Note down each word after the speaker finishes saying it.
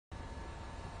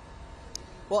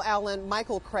Well, Alan,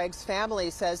 Michael Craig's family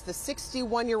says the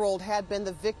 61-year-old had been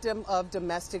the victim of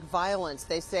domestic violence.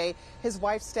 They say his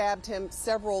wife stabbed him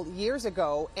several years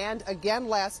ago and again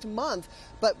last month.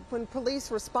 But when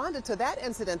police responded to that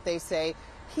incident, they say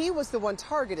he was the one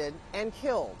targeted and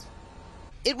killed.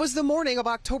 It was the morning of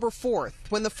October 4th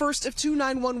when the first of 2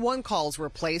 911 calls were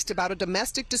placed about a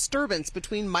domestic disturbance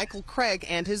between Michael Craig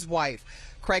and his wife.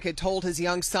 Craig had told his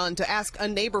young son to ask a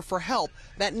neighbor for help.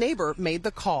 That neighbor made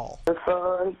the call. The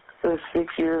son is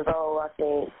 6 years old.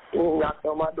 He knocked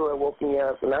on my door and woke me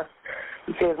up, and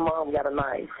he said his mom got a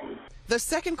knife. The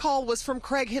second call was from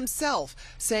Craig himself,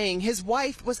 saying his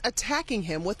wife was attacking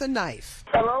him with a knife.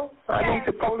 Hello? I need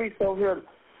the police over here.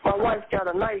 My wife got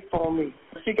a knife on me.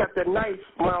 She got the knife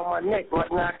around my neck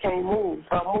right now. I can't move. If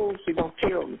I move, she gonna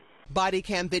kill me. Body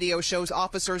cam video shows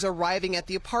officers arriving at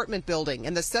the apartment building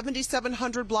in the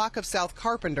 7700 block of South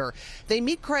Carpenter. They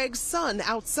meet Craig's son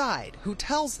outside, who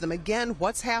tells them again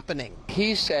what's happening.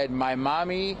 He said, "My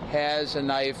mommy has a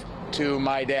knife to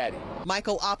my daddy."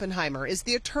 Michael Oppenheimer is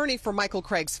the attorney for Michael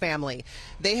Craig's family.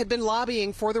 They had been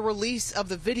lobbying for the release of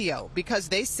the video because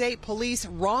they say police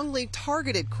wrongly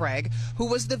targeted Craig, who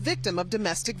was the victim of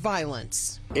domestic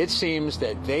violence. It seems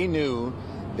that they knew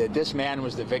that this man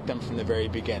was the victim from the very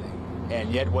beginning,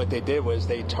 and yet what they did was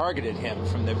they targeted him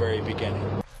from the very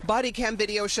beginning. Body cam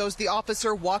video shows the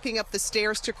officer walking up the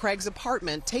stairs to Craig's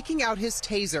apartment, taking out his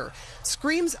taser.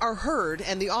 Screams are heard,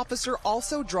 and the officer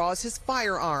also draws his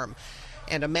firearm.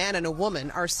 And a man and a woman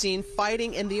are seen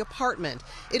fighting in the apartment.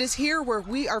 It is here where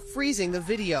we are freezing the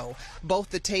video. Both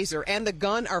the taser and the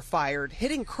gun are fired,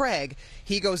 hitting Craig.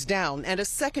 He goes down, and a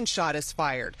second shot is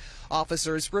fired.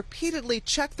 Officers repeatedly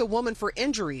check the woman for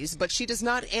injuries, but she does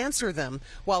not answer them,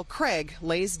 while Craig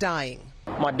lays dying.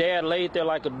 My dad laid there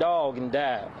like a dog and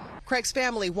died. Craig's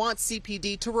family wants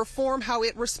CPD to reform how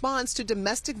it responds to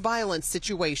domestic violence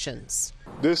situations.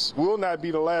 This will not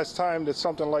be the last time that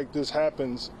something like this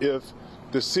happens if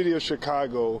the city of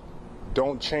Chicago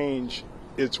don't change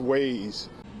its ways.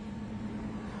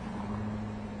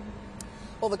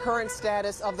 Well, the current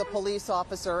status of the police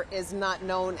officer is not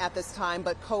known at this time,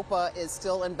 but COPA is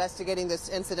still investigating this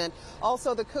incident.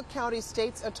 Also, the Cook County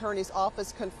State's Attorney's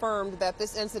Office confirmed that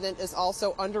this incident is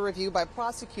also under review by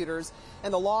prosecutors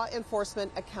and the Law Enforcement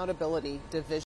Accountability Division.